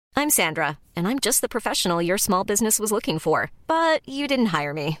I'm Sandra, and I'm just the professional your small business was looking for. But you didn't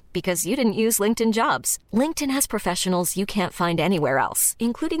hire me because you didn't use LinkedIn Jobs. LinkedIn has professionals you can't find anywhere else,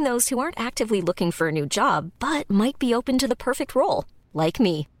 including those who aren't actively looking for a new job, but might be open to the perfect role, like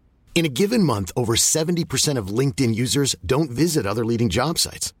me. In a given month, over 70% of LinkedIn users don't visit other leading job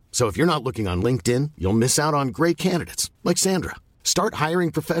sites. So if you're not looking on LinkedIn, you'll miss out on great candidates like Sandra. Start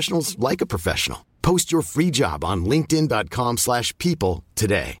hiring professionals like a professional. Post your free job on linkedin.com/people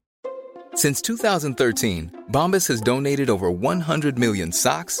today. Since 2013, Bombas has donated over 100 million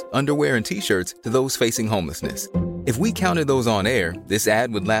socks, underwear, and T-shirts to those facing homelessness. If we counted those on air, this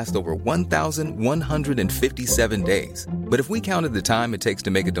ad would last over 1,157 days. But if we counted the time it takes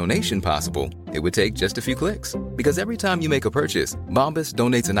to make a donation possible, it would take just a few clicks. Because every time you make a purchase, Bombas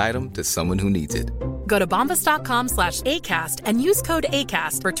donates an item to someone who needs it. Go to bombas.com/ACAST and use code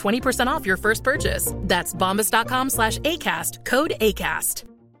ACAST for 20% off your first purchase. That's bombas.com/ACAST, code ACAST.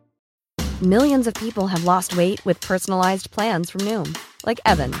 Millions of people have lost weight with personalized plans from Noom. Like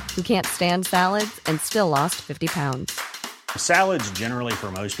Evan, who can't stand salads and still lost 50 pounds. Salads generally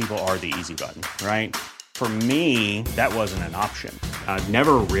for most people are the easy button, right? For me, that wasn't an option. I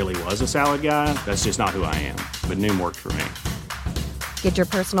never really was a salad guy. That's just not who I am. But Noom worked for me. Get your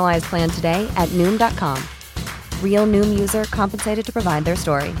personalized plan today at Noom.com. Real Noom user compensated to provide their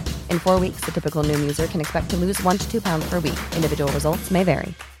story. In 4 weeks, the typical Noom user can expect to lose 1 to 2 pounds per week. Individual results may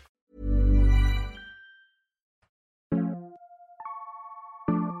vary.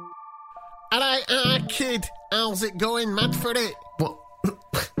 Alright, kid, how's it going? Mad for it? What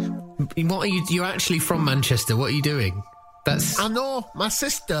are you? You're actually from Manchester. What are you doing? I know. My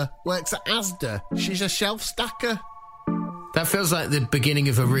sister works at Asda. She's a shelf stacker. That feels like the beginning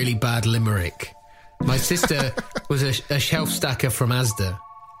of a really bad limerick. My sister was a shelf stacker from Asda,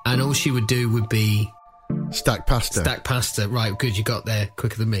 and all she would do would be stack pasta. Right, good. You got there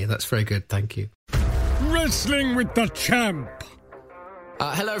quicker than me. That's very good. Thank you. Wrestling with the Champ.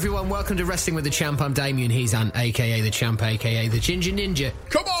 Hello everyone, welcome to Wrestling with the Champ. I'm Damien, he's Ant, a.k.a. the Champ, a.k.a. the Ginger Ninja.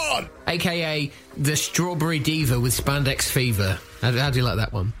 Come on! A.k.a. the Strawberry Diva with Spandex Fever. How do you like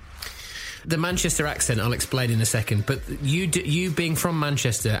that one? The Manchester accent, I'll explain in a second, but you being from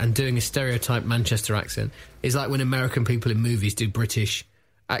Manchester and doing a stereotype Manchester accent is like when American people in movies do British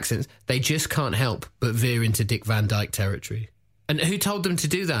accents. They just can't help but veer into Dick Van Dyke territory. And who told them to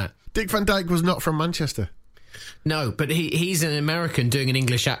do that? Dick Van Dyke was not from Manchester. No, but he's an American doing an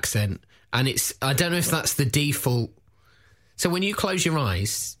English accent, and I don't know if that's the default. So when you close your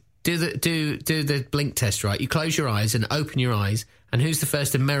eyes, do the blink test, right? You close your eyes and open your eyes, and who's the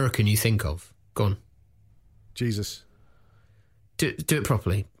first American you think of? Go on. Jesus. Do it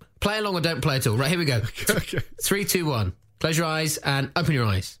properly. Play along or don't play at all. Right, here we go. Okay. 3, 2, 1. Close your eyes and open your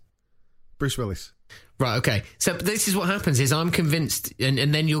eyes. Bruce Willis. Right, okay. So this is what happens is I'm convinced,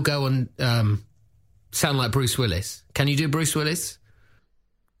 and then you'll go on... sound like Bruce Willis. Can you do Bruce Willis?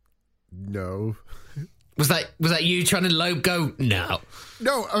 No. Was that you trying to go? No.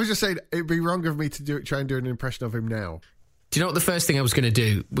 No, I was just saying it'd be wrong of me to try and do an impression of him now. Do you know what the first thing I was going to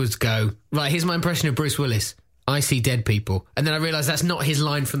do was go, right, here's my impression of Bruce Willis. I see dead people. And then I realised that's not his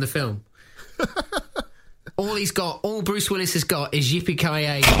line from the film. All Bruce Willis has got is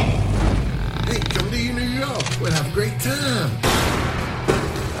yippee-ki-yay. Hey, come to New York. We'll have a great time.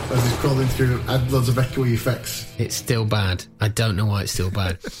 As he's crawling through, add loads of echoey effects. It's still bad. I don't know why it's still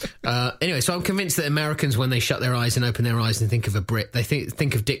bad. Anyway, so I'm convinced that Americans, when they shut their eyes and open their eyes and think of a Brit, they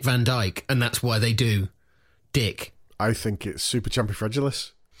think of Dick Van Dyke, and that's why they do Dick. I think it's Super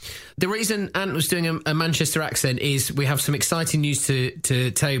Champifragilis. The reason Ant was doing a Manchester accent is we have some exciting news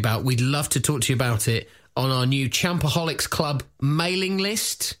to tell you about. We'd love to talk to you about it on our new Champaholics Club mailing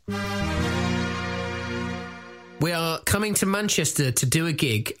list. We are coming to Manchester to do a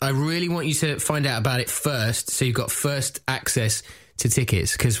gig. I really want you to find out about it first, so you've got first access to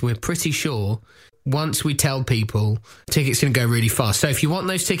tickets, because we're pretty sure once we tell people, tickets are going to go really fast. So if you want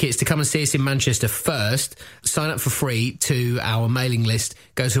those tickets to come and see us in Manchester first, sign up for free to our mailing list.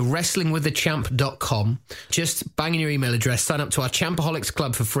 Go to wrestlingwiththechamp.com. Just bang in your email address, sign up to our Champaholics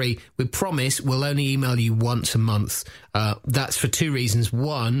Club for free. We promise we'll only email you once a month. That's for 2 reasons.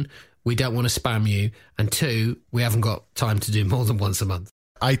 1, we don't want to spam you, and 2, we haven't got time to do more than once a month.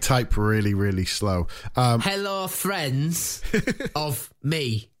 I type really, really slow. Hello, friends of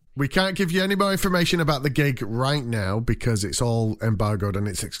me. We can't give you any more information about the gig right now because it's all embargoed and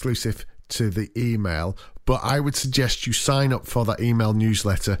it's exclusive to the email. But I would suggest you sign up for that email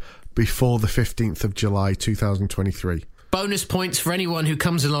newsletter before the 15th of July 2023. Bonus points for anyone who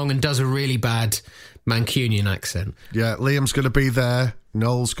comes along and does a really bad Mancunian accent. Yeah, Liam's going to be there.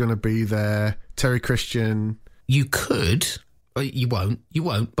 Noel's going to be there. Terry Christian. You could You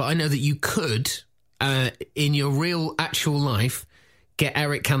won't. But I know that you could, in your real, actual life, get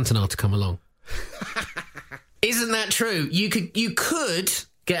Eric Cantona to come along. Isn't that true? You could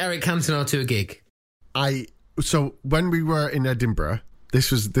get Eric Cantona to a gig. So when we were in Edinburgh,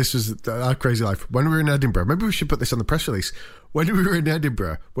 this was our crazy life. When we were in Edinburgh, maybe we should put this on the press release. When we were in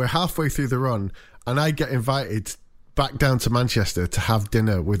Edinburgh, we're halfway through the run, and I get invited back down to Manchester to have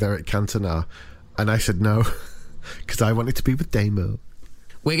dinner with Eric Cantona, and I said no, because I wanted to be with Damo.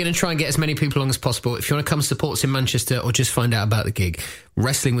 We're going to try and get as many people along as possible. If you want to come support us in Manchester or just find out about the gig,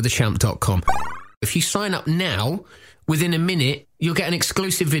 wrestlingwiththechamp.com. If you sign up now, within a minute, you'll get an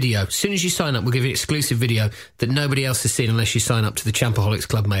exclusive video. As soon as you sign up, we'll give you an exclusive video that nobody else has seen unless you sign up to the Champaholics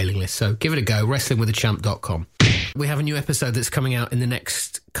Club mailing list. So give it a go, wrestlingwiththechamp.com. We have a new episode that's coming out in the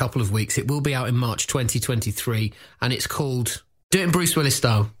next couple of weeks. It will be out in March 2023, and it's called... Do it in Bruce Willis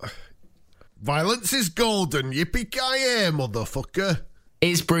style. Violence is golden, yippee-ki-yay, motherfucker.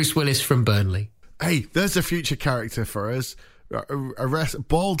 It's Bruce Willis from Burnley. Hey, there's a future character for us. A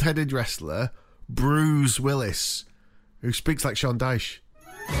bald-headed wrestler, Bruise Willis, who speaks like Sean Dyche.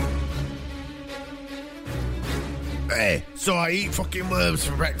 Hey, so I eat fucking worms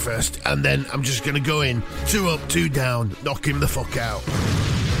for breakfast, and then I'm just going to go in, 2 up, 2 down, knock him the fuck out.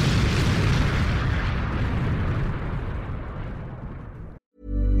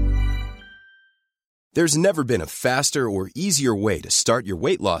 There's never been a faster or easier way to start your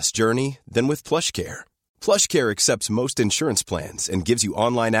weight loss journey than with PlushCare. PlushCare accepts most insurance plans and gives you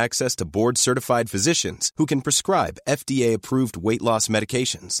online access to board-certified physicians who can prescribe FDA-approved weight loss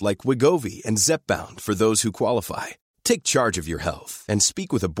medications like Wegovy and Zepbound for those who qualify. Take charge of your health and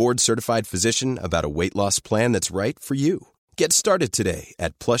speak with a board-certified physician about a weight loss plan that's right for you. Get started today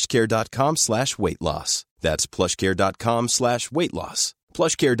at plushcare.com/weight loss. That's plushcare.com/weight loss.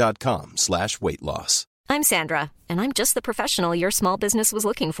 plushcare.com/weight loss. I'm Sandra, and I'm just the professional your small business was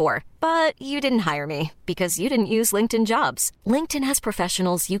looking for. But you didn't hire me because you didn't use LinkedIn Jobs. LinkedIn has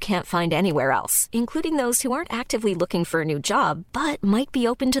professionals you can't find anywhere else, including those who aren't actively looking for a new job, but might be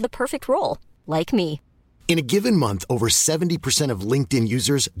open to the perfect role, like me. In a given month, over 70% of LinkedIn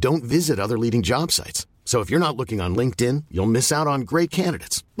users don't visit other leading job sites. So if you're not looking on LinkedIn, you'll miss out on great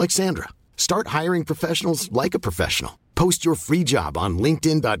candidates like Sandra. Start hiring professionals like a professional. Post your free job on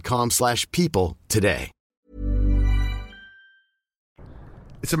linkedin.com/people today.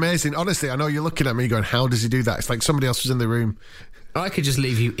 It's amazing. Honestly, I know you're looking at me going, how does he do that? It's like somebody else was in the room. I could just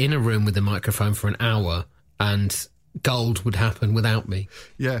leave you in a room with a microphone for an hour and gold would happen without me.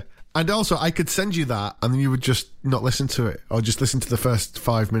 Yeah. And also, I could send you that and then you would just not listen to it, or just listen to the first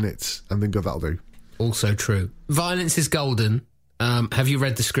 5 minutes and then go, that'll do. Also true. Violence is Golden. Have you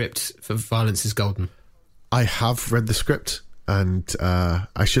read the script for Violence is Golden? I have read the script, and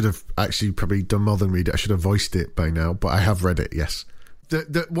I should have actually probably done more than read it. I should have voiced it by now, but I have read it, yes.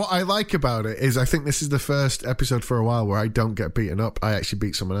 What I like about it is I think this is the first episode for a while where I don't get beaten up. I actually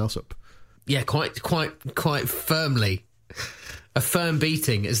beat someone else up. Yeah, quite firmly. A firm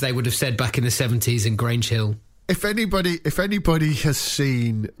beating, as they would have said back in the 70s in Grange Hill. If anybody has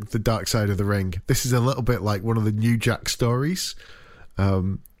seen The Dark Side of the Ring, this is a little bit like one of the New Jack stories,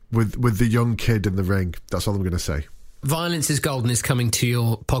 with the young kid in the ring. That's all I'm going to say. Violence is Golden is coming to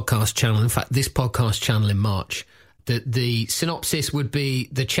your podcast channel. In fact, this podcast channel in March. The synopsis would be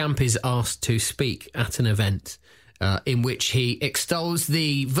the champ is asked to speak at an event in which he extols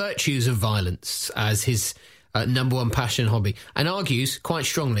the virtues of violence as his number one passion and hobby, and argues quite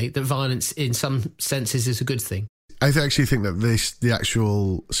strongly that violence in some senses is a good thing. I actually think that the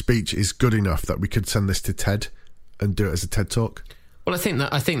actual speech is good enough that we could send this to TED and do it as a TED Talk. Well,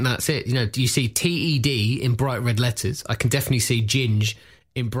 I think that's it. You know, do you see TED in bright red letters? I can definitely see Ginge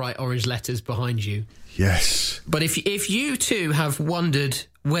in bright orange letters behind you. Yes. But if you too have wondered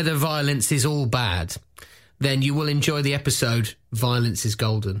whether violence is all bad, then you will enjoy the episode Violence is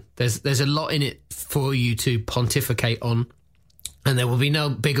Golden. There's a lot in it for you to pontificate on, and there will be no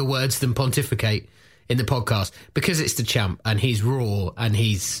bigger words than pontificate in the podcast, because it's the champ and he's raw and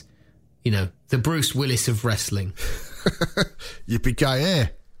he's, you know, the Bruce Willis of wrestling.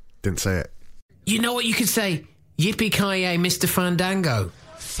 Yippee-ki-yay. Didn't say it. You know what you could say? Yippee-ki-yay, Mr. Fandango.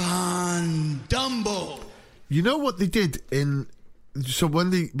 Fandumbo. You know what they did in... So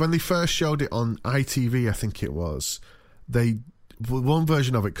when they first showed it on ITV, I think it was, one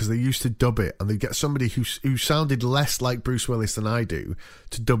version of it, because they used to dub it, and they'd get somebody who sounded less like Bruce Willis than I do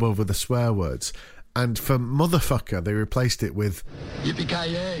to dub over the swear words. And for motherfucker, they replaced it with...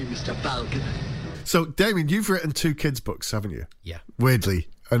 Yippee-ki-yay, Mr. Falcon. So, Damien, you've written 2 kids' books, haven't you? Yeah. Weirdly,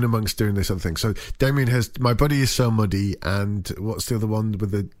 and amongst doing this other thing. So, Damien has My Buddy Is So Muddy, and what's the other one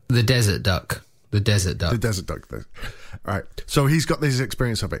with the... The Desert Duck. The desert duck. The desert duck. All right. So he's got this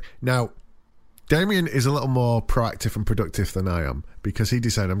experience of it. Now, Damien is a little more proactive and productive than I am because he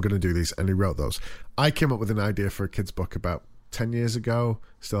decided I'm going to do these and he wrote those. I came up with an idea for a kid's book about 10 years ago.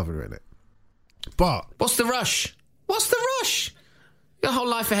 Still haven't written it. But... What's the rush? What's the rush? Your whole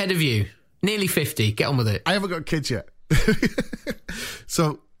life ahead of you. Nearly 50. Get on with it. I haven't got kids yet.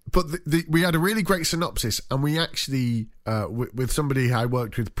 But we had a really great synopsis, and we actually, with somebody I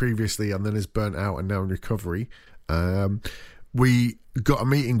worked with previously and then is burnt out and now in recovery, we got a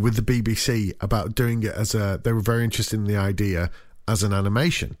meeting with the BBC about doing it they were very interested in the idea as an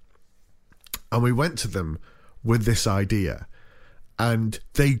animation. And we went to them with this idea, and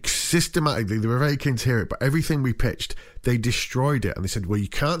they were very keen to hear it, but everything we pitched, they destroyed it. And they said, well, you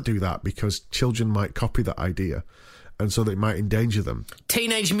can't do that because children might copy that idea. And so that it might endanger them.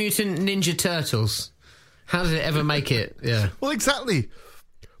 Teenage Mutant Ninja Turtles. How did it ever make it? Yeah. Well, exactly.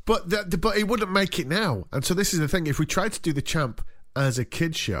 But it wouldn't make it now. And so this is the thing. If we tried to do The Champ as a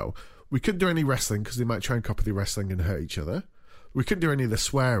kids show, we couldn't do any wrestling because they might try and copy the wrestling and hurt each other. We couldn't do any of the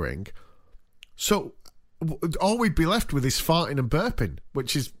swearing. So all we'd be left with is farting and burping,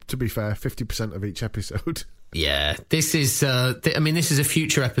 which is, to be fair, 50% of each episode. Yeah, this is this is a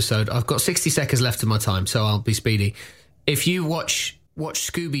future episode. I've got 60 seconds left of my time, so I'll be speedy. If you watch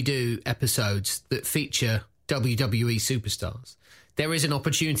Scooby-Doo episodes that feature WWE superstars, there is an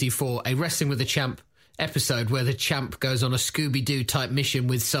opportunity for a Wrestling with the Champ episode where the champ goes on a Scooby-Doo type mission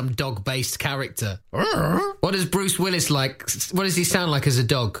with some dog-based character. What does Bruce Willis like? What does he sound like as a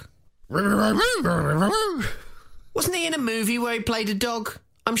dog? Wasn't he in a movie where he played a dog?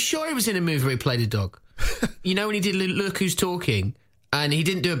 I'm sure he was in a movie where he played a dog. You know when he did Look Who's Talking and he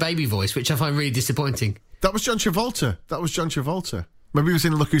didn't do a baby voice, which I find really disappointing. That was John Travolta. Maybe he was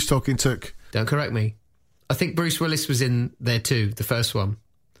in Look Who's Talking Took. Don't correct me. I think Bruce Willis was in there too, the first one.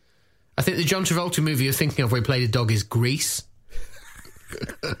 I think the John Travolta movie you're thinking of where he played a dog is Grease.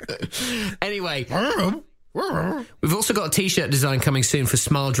 Anyway... We've also got a T-shirt design coming soon for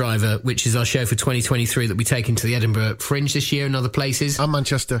Smile Driver, which is our show for 2023 that we take into the Edinburgh Fringe this year and other places. And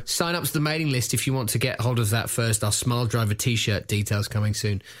Manchester. Sign up to the mailing list if you want to get hold of that first. Our Smile Driver T-shirt details coming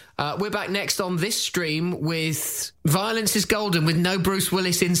soon. We're back next on this stream with Violence is Golden with no Bruce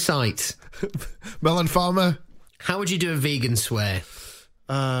Willis in sight. Melon Farmer. How would you do a vegan swear?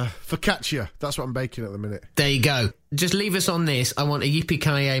 Focaccia. That's what I'm baking at the minute. There you go. Just leave us on this. I want a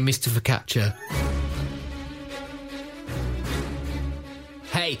yippee-ki-yay Mr. Focaccia.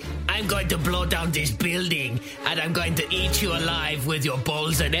 Hey, I'm going to blow down this building and I'm going to eat you alive with your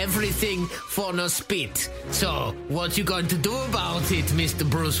balls and everything for no spit. So, what you going to do about it, Mr.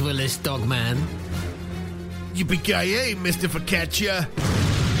 Bruce Willis, Dogman? Yippee-ki-yay, Mr. Focaccia.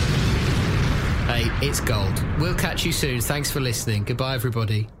 Hey, it's gold. We'll catch you soon. Thanks for listening. Goodbye,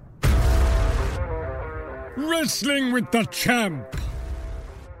 everybody. Wrestling with the Champ.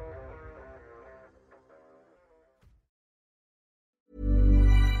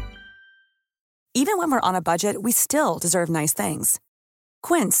 Even when we're on a budget, we still deserve nice things.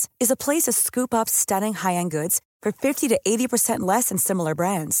 Quince is a place to scoop up stunning high-end goods for 50 to 80% less than similar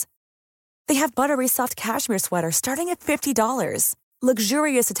brands. They have buttery soft cashmere sweaters starting at $50,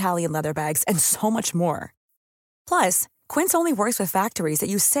 luxurious Italian leather bags, and so much more. Plus, Quince only works with factories that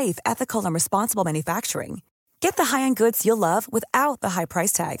use safe, ethical, and responsible manufacturing. Get the high-end goods you'll love without the high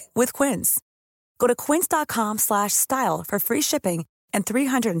price tag with Quince. Go to quince.com/style for free shipping and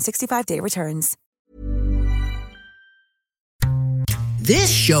 365-day returns. This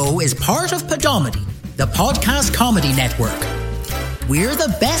show is part of Podomedy, the podcast comedy network. We're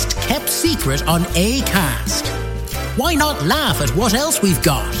the best kept secret on Acast. Why not laugh at what else we've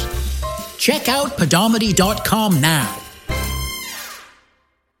got? Check out Podomedy.com now